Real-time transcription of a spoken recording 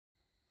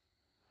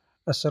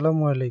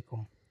আসসালামু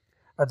আলাইকুম।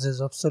 আজ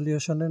জব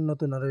সলিউশনের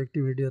নতুন আরও একটি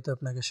ভিডিওতে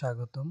আপনাকে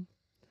স্বাগতম।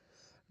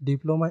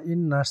 Diploma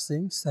in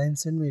nursing science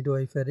and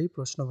midwifery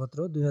প্রশ্নপত্র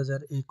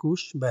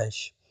 2021-22।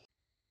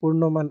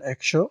 পূর্ণমান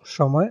 100,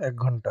 সময় 1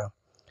 ঘন্টা।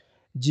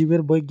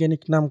 জীবের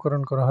বৈজ্ঞানিক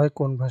নামকরণ করা হয়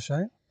কোন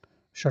ভাষায়?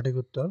 সঠিক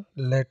উত্তর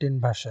ল্যাটিন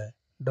ভাষায়।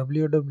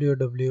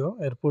 WWW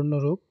এর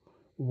পূর্ণরূপ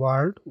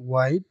ওয়ার্ল্ড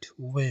ওয়াইড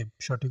ওয়েব।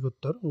 সঠিক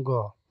উত্তর গ।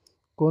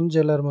 কোন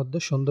জেলার মধ্যে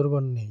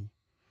সুন্দরবন নেই?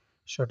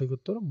 সঠিক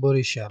উত্তর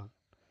বরিশাল।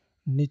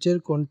 নিচের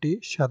কোনটি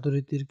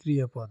সাধুরীতির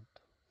ক্রিয়াপদ?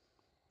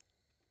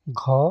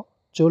 ঘ,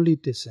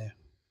 চলিতেছে।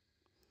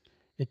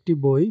 একটি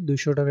বই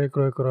 200 টাকায়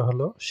ক্রয় করা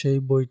হলো, সেই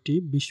বইটি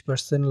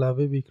 20%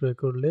 লাভে বিক্রয়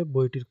করলে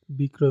বইটির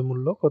বিক্রয়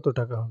মূল্য কত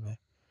টাকা হবে?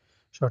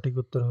 সঠিক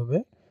উত্তর হবে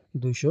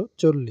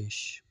 240।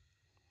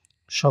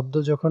 শব্দ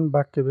যখন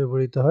বাক্যে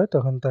ব্যবহৃত হয়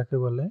তখন তাকে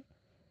বলে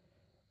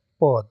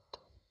পদ।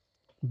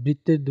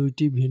 বৃত্তের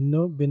দুইটি ভিন্ন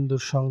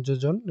বিন্দুর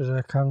সংযোজন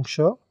রেখাংশ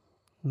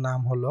নাম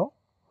হলো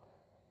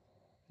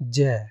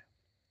জ্যা।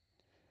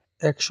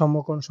 এক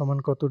সমকোণ সমান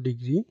কত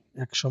ডিগ্রি?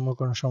 এক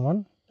সমকোণ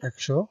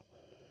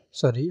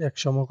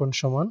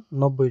সমান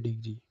 90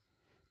 ডিগ্রি।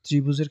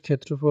 ত্রিভুজের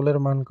ক্ষেত্রফলের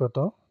মান কত?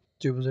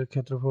 ত্রিভুজের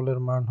ক্ষেত্রফলের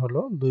মান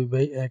হলো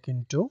 2/1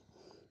 ইন্টু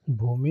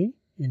ভূমি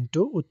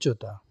ইন্টু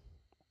উচ্চতা।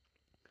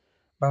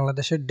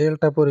 বাংলাদেশের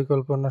ডেল্টা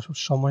পরিকল্পনার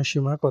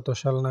সময়সীমা কত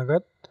সাল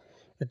নাগাদ?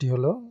 এটি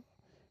হলো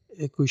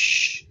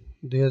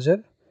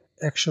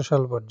 21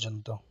 সাল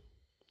পর্যন্ত।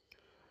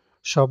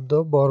 শব্দ,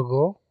 বর্গ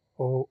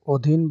ও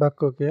অধীন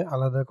বাক্যকে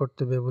আলাদা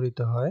করতে ব্যবহৃত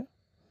হয়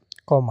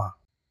কমা।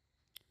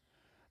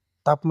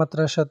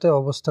 তাপমাত্রার সাথে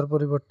অবস্থার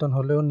পরিবর্তন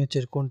হলেও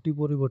নিচের কোনটি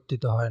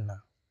পরিবর্তিত হয় না?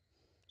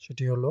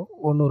 সেটি হলো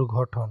অণুর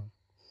গঠন।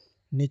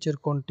 নিচের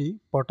কোনটি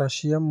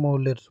পটাশিয়াম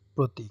মৌলের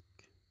প্রতীক?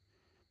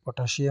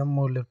 পটাশিয়াম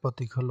মৌলের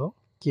প্রতীক হলো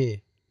কে।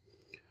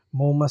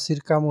 মৌমাছির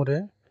কামড়ে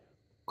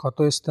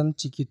ক্ষতস্থান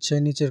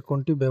চিকিৎসায় নিচের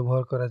কোনটি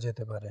ব্যবহার করা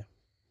যেতে পারে?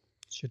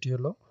 সেটি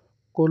হলো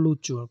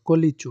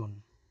কলিচুন।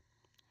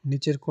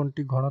 নিচের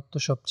কোনটি ঘনত্ব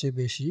সবচেয়ে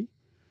বেশি?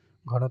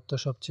 ঘনত্ব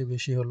সবচেয়ে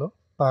বেশি হলো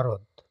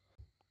পারদ।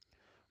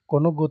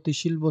 কোনো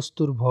গতিশীল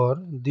বস্তুর ভর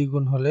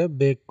দ্বিগুণ হলে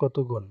বেগ কত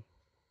গুণ?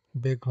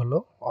 বেগ হলো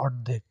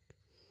অর্ধেক।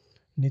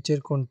 নিচের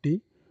কোনটি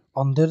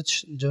অন্ধের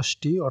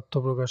যষ্টি অর্থ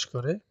প্রকাশ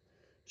করে?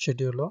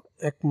 সেটি হলো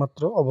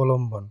একমাত্র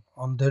অবলম্বন।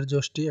 অন্ধের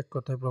যষ্টি এক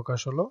কথায় প্রকাশ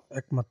হলো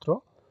একমাত্র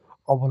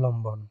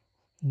অবলম্বন।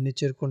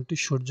 নিচের কোনটি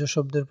সূর্য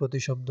শব্দের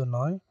প্রতিশব্দ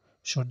নয়?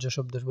 সূর্য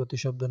শব্দের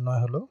প্রতিশব্দ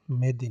নয় হলো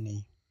মেদিনী।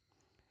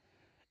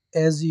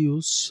 As you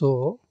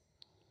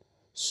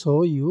so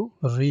you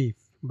reap.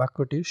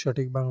 বাক্যটির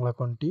সঠিক বাংলা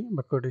কোনটি?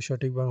 বাক্যটির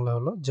সঠিক বাংলা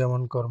হলো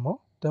যেমন কর্ম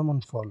তেমন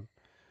ফল।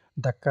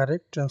 দ্য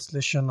কারেক্ট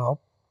ট্রান্সলেশন অফ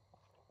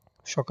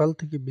সকাল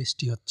থেকে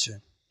বৃষ্টি হচ্ছে।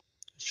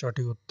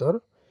 সঠিক উত্তর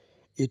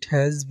it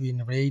has been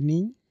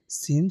raining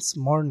since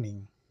morning.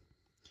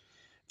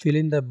 Fill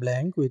in the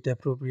blank with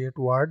appropriate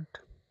word.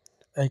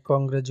 I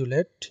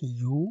congratulate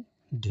you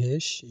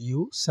you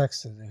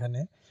success.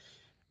 এখানে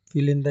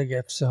ফিল ইন দ্য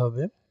গ্যাপসে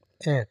হবে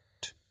অ্যাট।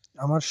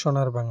 আমার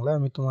সোনার বাংলা,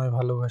 আমি তোমায়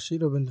ভালোবাসি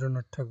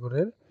রবীন্দ্রনাথ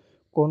ঠাকুরের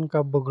কোন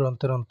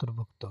কাব্যগ্রন্থের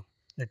অন্তর্ভুক্ত?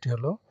 এটি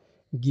হলো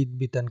গীত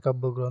বিতান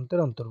কাব্যগ্রন্থের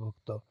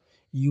অন্তর্ভুক্ত।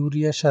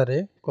 ইউরিয়া সারে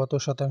কত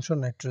শতাংশ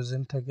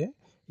নাইট্রোজেন থাকে?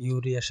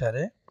 ইউরিয়া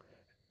সারে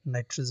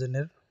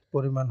নাইট্রোজেনের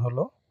পরিমাণ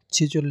হলো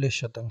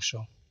 46%।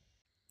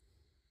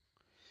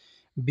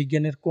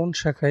 বিজ্ঞানের কোন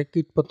শাখায়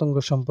কীটপতঙ্গ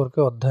সম্পর্কে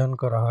অধ্যয়ন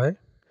করা হয়?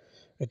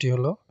 এটি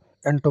হলো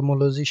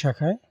এন্টোমোলজি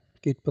শাখায়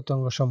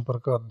কীটপতঙ্গ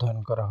সম্পর্কে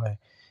অধ্যয়ন করা হয়।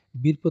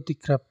 বীর প্রতীক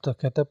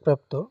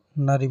খেতাবপ্রাপ্ত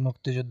নারী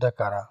মুক্তিযোদ্ধা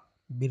কারা?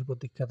 বীর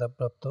প্রতীক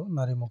খেতাবপ্রাপ্ত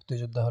নারী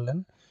মুক্তিযোদ্ধা হলেন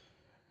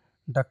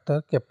ডাক্তার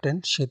ক্যাপ্টেন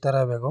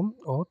সিতারা বেগম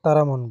ও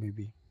তারামন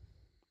বিবি।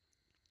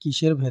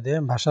 কিসের ভেদে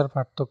ভাষার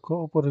পার্থক্য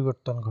ও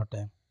পরিবর্তন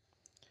ঘটে?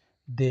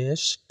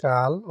 দেশ,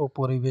 কাল ও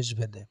পরিবেশ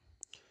ভেদে।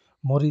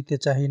 মরিতে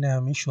চাহি না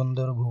আমি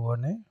সুন্দর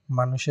ভুবনে,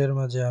 মানুষের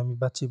মাঝে আমি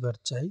বাঁচিবার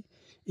চাই।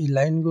 এই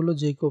লাইনগুলো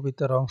যেই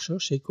কবিতার অংশ,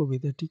 সেই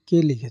কবিতাটি কে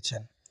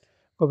লিখেছেন?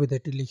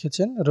 কবিতাটি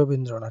লিখেছেন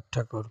রবীন্দ্রনাথ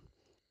ঠাকুর।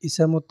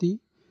 ইছামতি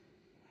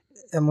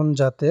এমন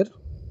জাতের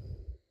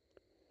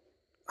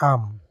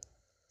আম।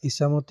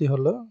 ইছামতি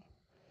হলো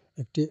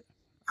একটি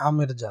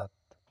আমের জাত।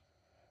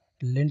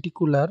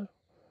 লেন্টিকুলার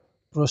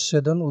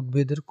প্রচ্ছেদন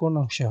উদ্ভিদের কোন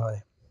অংশে হয়?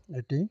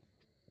 এটি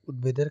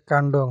উদ্ভিদের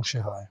কাণ্ড অংশে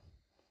হয়।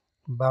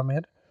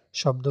 বামের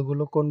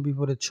শব্দগুলো কোন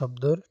বিপরীত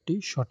শব্দটি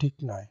সঠিক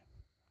নয়?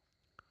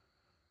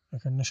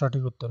 এখানে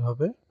সঠিক উত্তর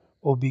হবে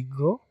অভিজ্ঞ,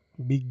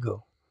 বিজ্ঞ।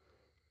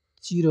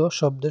 চির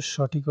শব্দের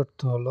সঠিক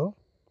অর্থ হলো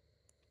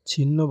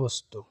ছিন্ন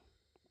বস্তু।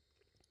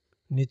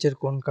 নিচের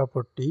কোন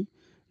কাপড়টি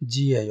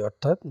জিআই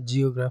অর্থাৎ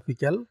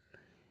জিওগ্রাফিক্যাল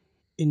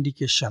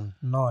ইন্ডিকেশন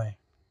নয়?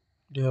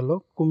 এটি হলো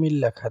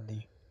কুমিল্লা খাদি।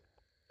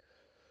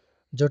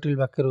 জটিল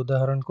বাক্যের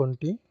উদাহরণ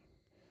কোনটি?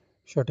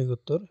 সঠিক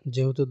উত্তর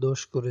যেহেতু দোষ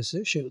করেছে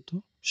সেহেতু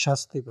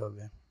শাস্তি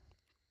পাবে।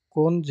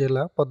 কোন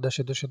জেলা পদ্মা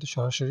সেতুর সাথে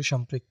সরাসরি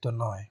সম্পৃক্ত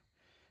নয়?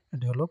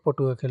 এটি হলো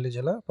পটুয়াখালী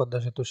জেলা পদ্মা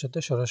সেতুর সাথে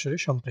সরাসরি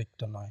সম্পৃক্ত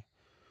নয়।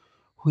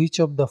 Which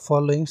of the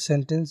following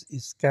sentence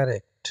is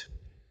correct?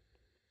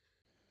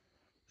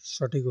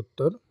 সঠিক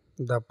উত্তর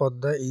the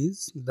Padma is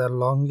the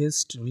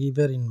longest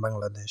river in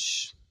Bangladesh.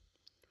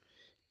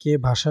 কে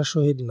ভাষা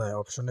শহীদ নয়?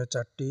 অপশনে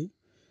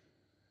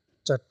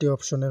চারটি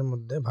অপশনের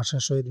মধ্যে ভাষা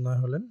শহীদ নয়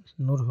হলেন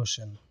নূর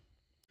হোসেন।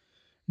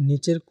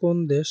 নিচের কোন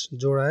দেশ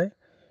জোড়ায়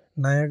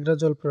নায়াগ্রা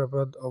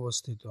জলপ্রপাত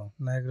অবস্থিত?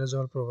 নায়াগ্রা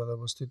জলপ্রপাত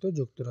অবস্থিত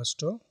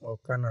যুক্তরাষ্ট্র ও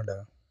কানাডা।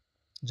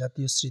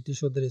 জাতীয়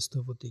স্মৃতিসৌধের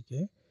স্থপতি কে?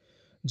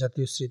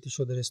 জাতীয়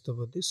স্মৃতিসৌধের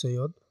স্থপতি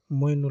Syed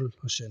Moinul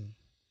Hossain.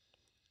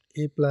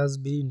 a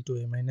 + b *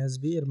 a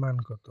 - b এর মান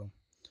কত?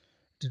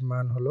 এটির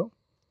মান হলো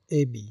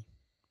ab।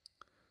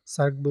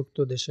 সার্কভুক্ত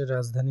দেশের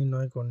রাজধানী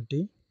নয় কোনটি?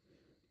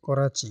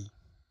 করাচি।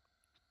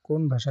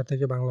 কোন ভাষা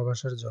থেকে বাংলা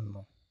ভাষার জন্ম?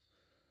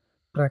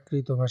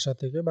 প্রাকৃত ভাষা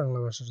থেকে বাংলা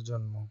ভাষার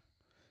জন্ম।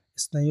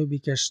 স্নায়ু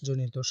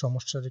বিকাশজনিত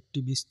সমস্যার একটি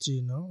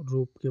বিস্তৃত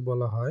রূপকে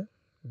বলা হয়?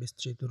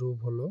 বিস্তৃত রূপ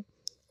হলো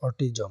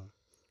autism.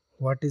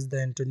 What is the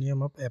antonym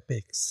of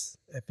apex?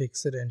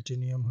 অ্যাপেক্সের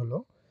অ্যান্টোনিয়াম হলো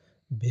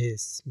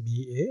ভেস,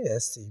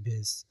 VASE,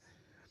 ভেস।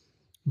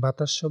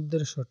 বাতাস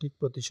শব্দের সঠিক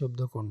প্রতিশব্দ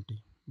কোনটি?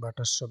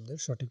 বাতাস শব্দের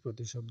সঠিক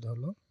প্রতিশব্দ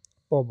হলো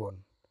পবন।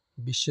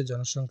 বিশ্বের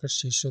জনসংখ্যার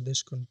শীর্ষ দেশ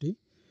কোনটি?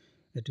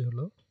 এটি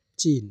হলো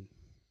চীন।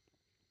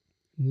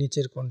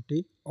 নিচের কোনটি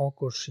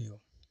অকোষীয়?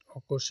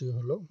 অকোষীয়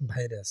হলো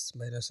ভাইরাস।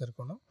 ভাইরাসের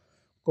কোনো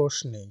কোষ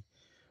নেই।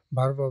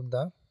 Verb of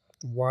the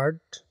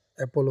word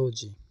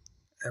Apology.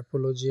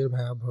 Apology এর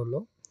ভার্ব হলো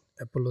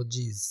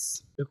অ্যাপোলজিজ।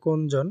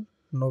 কোনজন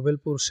নোবেল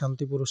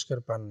শান্তি পুরস্কার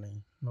পান নাই?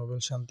 নোবেল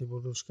শান্তি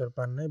পুরস্কার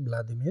পান নাই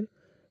ভ্লাদিমির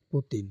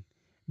পুতিন।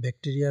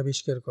 ব্যাকটেরিয়া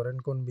আবিষ্কার করেন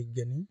কোন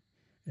বিজ্ঞানী?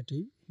 এটি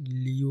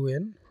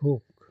Leeuwen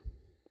hook.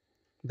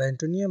 The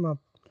antonym of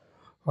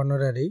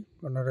honorary.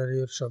 Honorary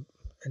এর সব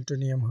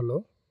অ্যান্টোনিয়াম হলো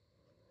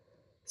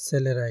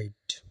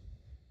সেলেরাইট।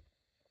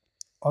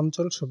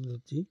 অঞ্চল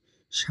শব্দটি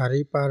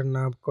সারি পার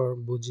না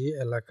বুঝিয়ে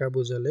এলাকা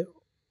বোঝালে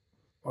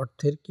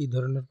অর্থের কি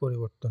ধরনের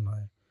পরিবর্তন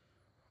হয়?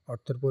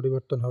 অর্থের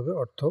পরিবর্তন হবে,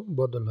 অর্থ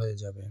বদল হয়ে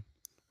যাবে।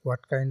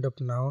 What kind of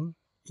noun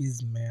is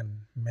man?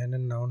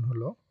 ম্যানের নাউন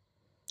হলো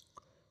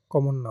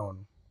কমন নাউন।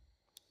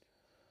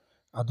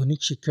 আধুনিক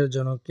শিক্ষার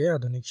জনক কে?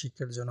 আধুনিক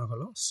শিক্ষার জনক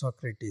হলো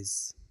সক্রেটিস।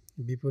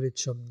 বিপরীত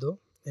শব্দ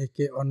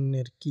একে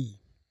অন্যের কি?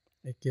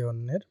 একে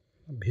অন্যের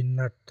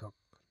ভিন্নার্থক।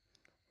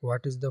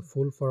 What is the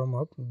full form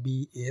of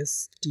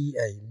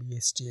BSTI?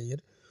 BSTI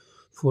এর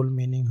ফুল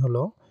মিনিং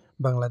হলো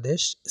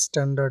Bangladesh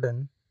standard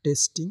and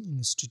testing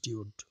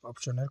institute.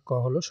 অপশনের ক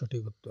হলো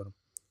সঠিক উত্তর।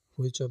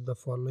 Which of the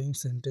following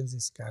sentence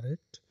is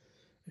correct?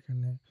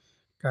 এখানে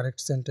কারেক্ট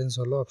সেন্টেন্স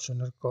হলো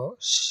অপশনের ক,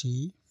 she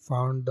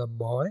found the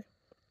boy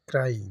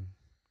crying.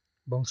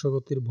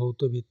 বংশগতির ভৌত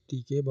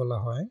ভিত্তিকে বলা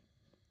হয়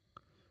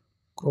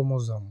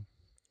ক্রোমোজোম।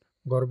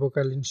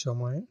 গর্ভকালীন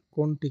সময়ে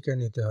কোন টিকা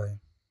নিতে হয়?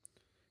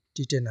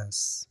 টিটেনাস।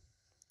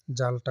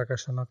 জাল টাকা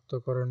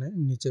শনাক্তকরণে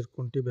নিচের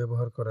কোনটি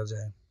ব্যবহার করা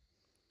যায়?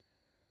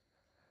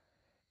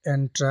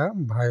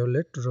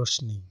 অ্যান্ট্রাভায়োলেট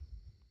রশ্মি।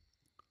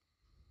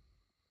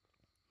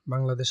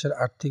 বাংলাদেশের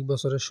আর্থিক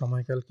বছরের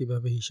সময়কাল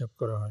কিভাবে হিসাব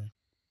করা হয়?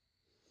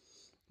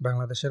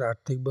 বাংলাদেশের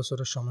আর্থিক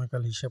বছরের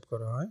সময়কাল হিসাব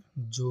করা হয়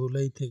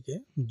জুলাই থেকে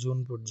জুন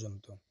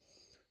পর্যন্ত।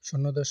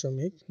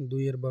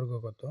 0.2 এর বর্গ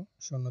কত?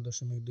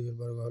 0.2 এর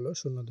বর্গ হলো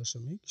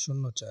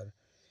 0.04।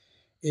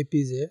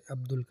 এপিজে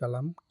আব্দুল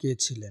কালাম কে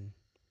ছিলেন?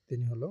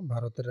 তিনি হলো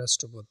ভারতের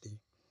রাষ্ট্রপতি।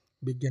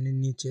 বিজ্ঞানীর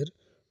নিচের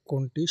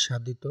কোনটি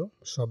সাধিত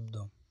শব্দ?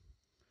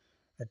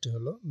 এটি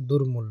হলো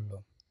দুর্মূল্য।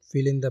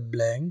 Fill in the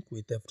blank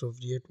with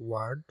appropriate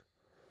word.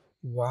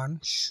 One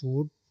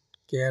should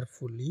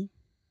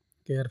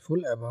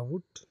careful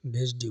about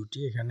dress duty.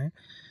 এখানে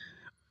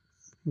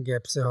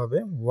গ্যাপসে হবে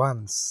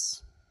ওয়ান্স।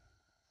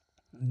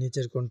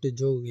 নিচের কোনটি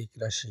যৌগিক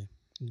রাশি?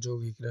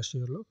 যৌগিক রাশি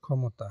হলো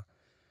ক্ষমতা।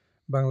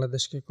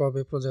 বাংলাদেশকে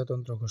কবে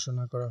প্রজাতন্ত্র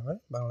ঘোষণা করা হয়?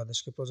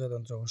 বাংলাদেশকে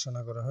প্রজাতন্ত্র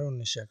ঘোষণা করা হয়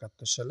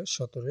 1971 সালে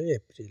 17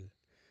 এপ্রিল।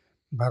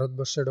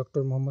 ভারতবর্ষে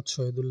ডক্টর মোহাম্মদ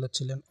শহীদুল্লাহ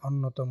ছিলেন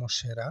অন্যতম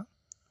সেরা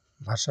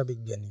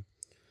ভাষাবিজ্ঞানী।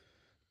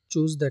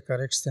 Choose the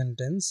correct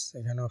sentence.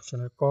 এখানে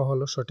অপশনের ক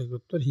হলো সঠিক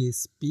উত্তর। He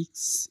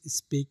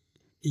speak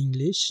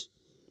English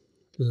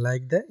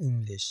like the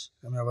English.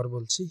 আমি আবার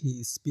বলছি, he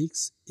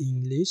speaks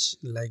English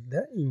like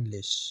the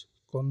English.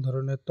 কোন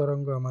ধরনের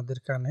তরঙ্গ আমাদের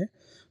কানে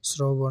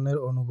শ্রবণের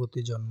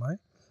অনুভূতি জন্মায়?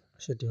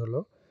 সেটি হলো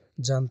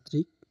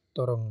যান্ত্রিক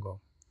তরঙ্গ।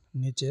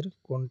 নিচের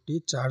কোনটি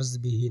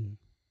চার্জবিহীন?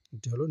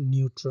 এটি হলো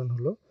নিউট্রন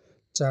হলো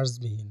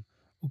চার্জবিহীন।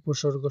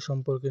 উপসর্গ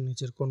সম্পর্কে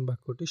নিচের কোন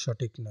বাক্যটি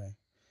সঠিক নয়?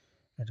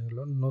 এটি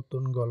হলো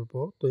নতুন গল্প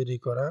তৈরি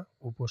করা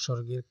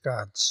উপসর্গের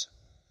কাজ।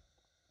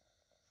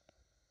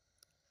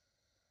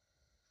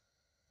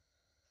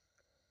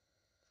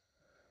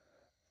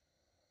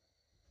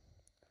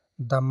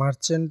 The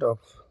Merchant of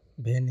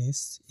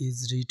Venice is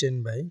written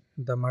by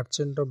The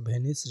Merchant of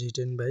Venice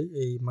written by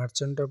এই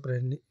Merchant of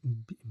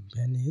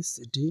Venice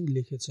এটি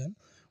লিখেছেন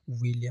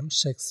William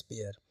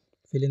Shakespeare.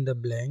 Fill in the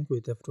blank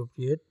with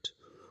appropriate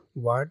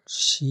word.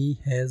 She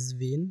has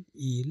been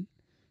ill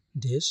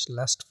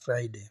last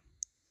Friday.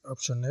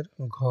 অপশনের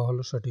ঘ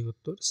হলো সঠিক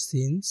উত্তর।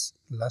 Since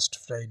last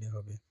Friday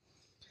হবে।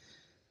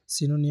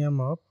 সিনোনিয়াম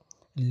of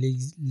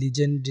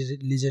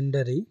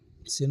legendary.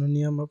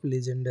 Synonym of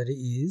legendary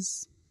is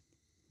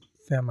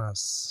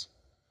famous.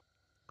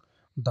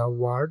 The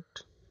word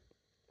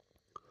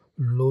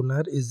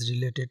lunar is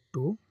related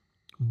to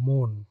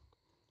moon.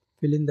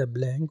 Fill in the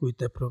blank with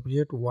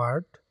appropriate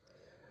word.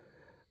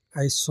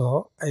 I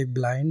saw a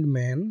blind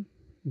man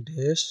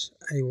dash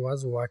I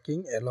was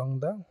walking along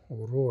the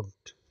road.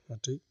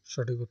 এটি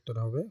সঠিক উত্তর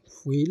হবে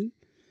while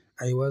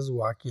I was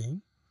walking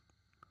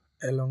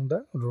along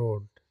the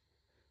road.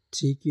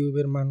 3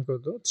 কিউবের মান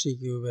কত? 3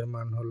 কিউবের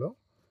মান হলো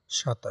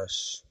 27।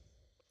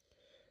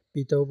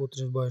 পিতা ও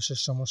পুত্রের বয়সের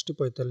সমষ্টি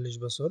 45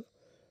 বছর।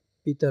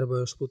 পিতার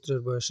বয়স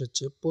পুত্রের বয়সের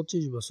চেয়ে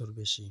 25 বছর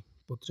বেশি।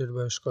 পুত্রের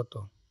বয়স কত?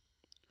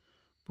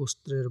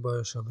 পুত্রের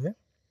বয়স হবে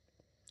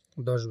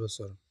 10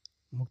 বছর।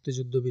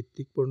 মুক্তিযুদ্ধ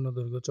ভিত্তিক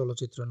পূর্ণদৈর্ঘ্য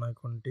চলচ্চিত্র নয়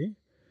কোনটি?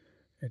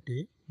 এটি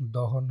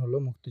দহন হলো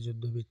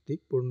মুক্তিযুদ্ধ ভিত্তিক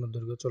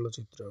পূর্ণদৈর্ঘ্য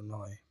চলচ্চিত্র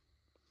নয়।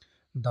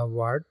 দ্য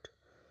ওয়ার্ড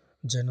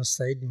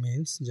জেনোসাইড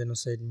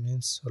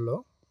মিন্স হলো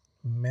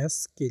ম্যাস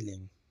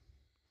কিলিং।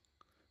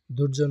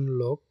 দুর্জন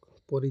লোক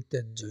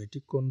পরিত্যাজ্য, এটি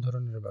কোন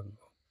ধরনের বাক্য?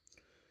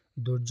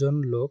 দুর্জন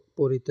লোক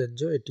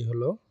পরিত্যাজ্য, এটি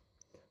হলো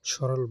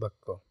সরল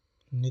বাক্য।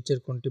 নিচের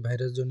কোনটি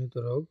ভাইরাসজনিত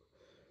রোগ?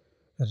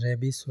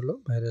 র্যাবিস হলো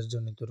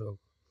ভাইরাসজনিত রোগ।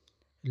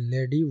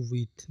 লেডি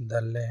উইথ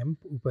দ্য ল্যাম্প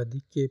উপাধি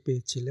কে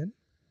পেয়েছিলেন?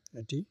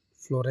 এটি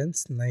ফ্লোরেন্স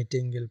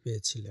নাইটিঙ্গেল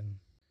পেয়েছিলেন।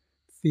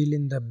 Fill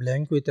in the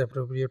blank with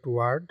appropriate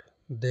word.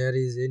 There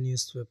is a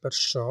newspaper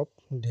shop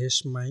dash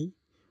my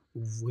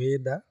way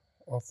the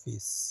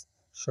office.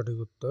 সঠিক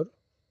উত্তর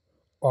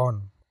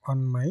on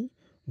my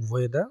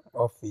way the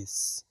office.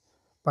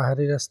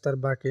 পাহাড়ি রাস্তার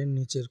বাঁকে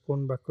নিচের কোন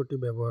বাক্যটি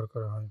ব্যবহার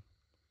করা হয়?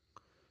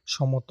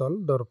 সমতল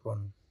দর্পণ।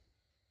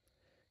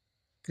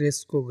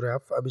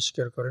 ক্রেস্কোগ্রাফ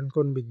আবিষ্কার করেন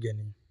কোন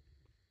বিজ্ঞানী?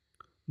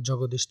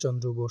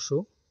 জগদীশচন্দ্র বসু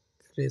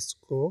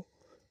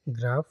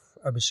ক্রেস্কোগ্রাফ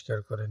আবিষ্কার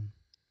করেন।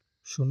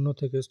 0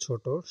 থেকে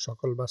ছোট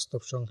সকল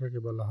বাস্তব সংখ্যাকে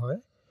বলা হয়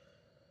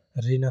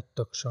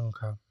ঋণাত্মক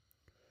সংখ্যা।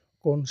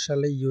 কোন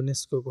সালে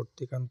ইউনেস্কো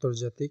কর্তৃক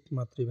আন্তর্জাতিক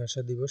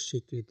মাতৃভাষা দিবস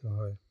স্বীকৃত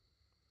হয়?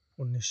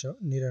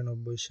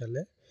 1999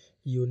 সালে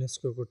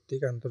ইউনেস্কো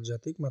কর্তৃক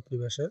আন্তর্জাতিক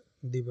মাতৃভাষা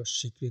দিবস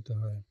স্বীকৃত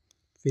হয়।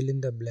 Fill in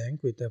the blank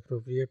with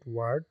appropriate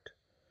word.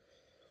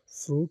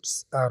 Fruits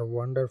R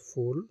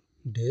wonderful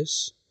dash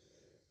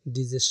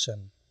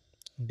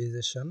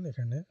ডিজেশন,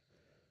 এখানে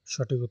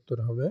সঠিক উত্তর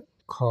হবে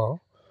খ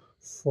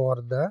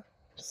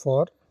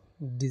ফর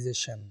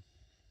ডিজেশন।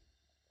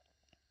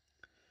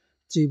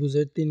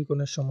 ত্রিভুজের 3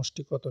 কোণের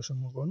সমষ্টি কত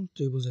সমকোণ?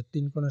 ত্রিভুজের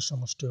 3 কোণের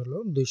সমষ্টি হলো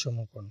 2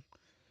 সমকোণ।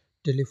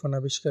 টেলিফোন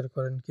আবিষ্কার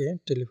করেন কে?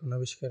 টেলিফোন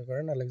আবিষ্কার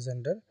করেন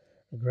আলেকজান্ডার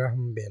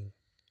গ্রাহাম বেল।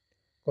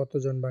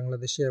 কতজন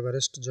বাংলাদেশি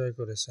এভারেস্ট জয়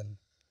করেছেন?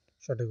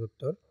 সঠিক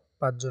উত্তর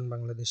 5 জন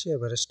বাংলাদেশি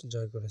এভারেস্ট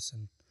জয় করেছেন।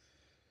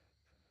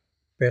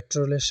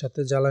 পেট্রোলের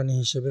সাথে জ্বালানি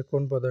হিসেবে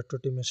কোন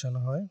পদার্থটি মেশানো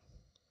হয়?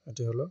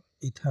 এটি হলো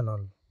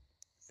ethanol.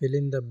 Fill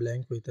in the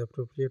blank with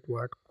appropriate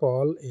word.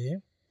 Call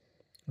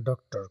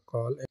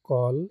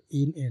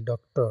in a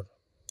doctor.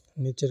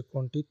 নিচের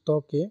কোনটি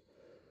ত্বকে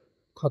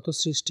ক্ষত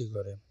সৃষ্টি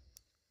করে?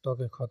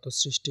 ত্বকে ক্ষত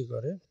সৃষ্টি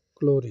করে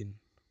ক্লোরিন।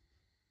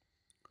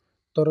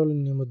 তরলে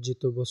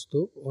নিমজ্জিত বস্তু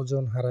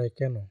ওজন হারায়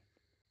কেন?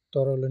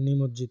 তরলে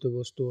নিমজ্জিত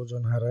বস্তু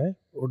ওজন হারায়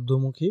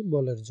ঊর্ধ্বমুখী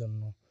বলের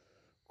জন্য।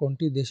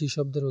 কোনটি দেশি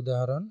শব্দের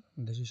উদাহরণ?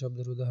 দেশি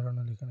শব্দের উদাহরণ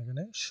হল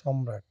এখানে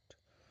সম্রাট।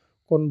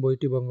 কোন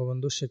বইটি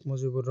বঙ্গবন্ধু শেখ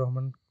মুজিবুর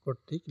রহমান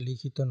কর্তৃক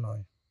লিখিত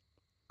নয়?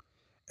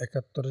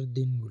 71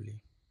 দিনগুলি।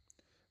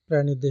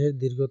 প্রাণীদেহের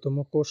দীর্ঘতম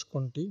কোষ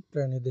কোনটি?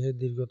 প্রাণীদেহের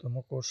দীর্ঘতম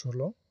কোষ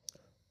হলো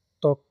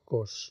ত্বক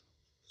কোষ।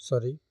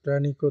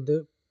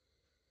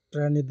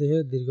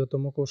 প্রাণীদেহের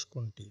দীর্ঘতম কোষ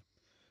কোনটি?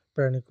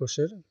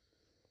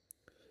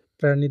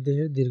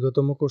 প্রাণীদেহের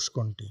দীর্ঘতম কোষ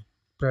কোনটি?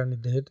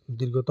 প্রাণীদেহের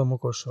দীর্ঘতম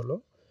কোষ হলো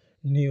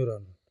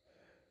নিউরন।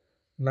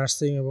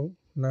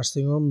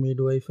 নার্সিং ও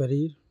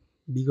মিডওয়াইফারির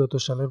বিগত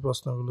সালের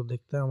প্রশ্নগুলো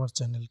দেখতে আমার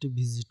চ্যানেলটি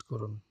ভিজিট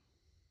করুন।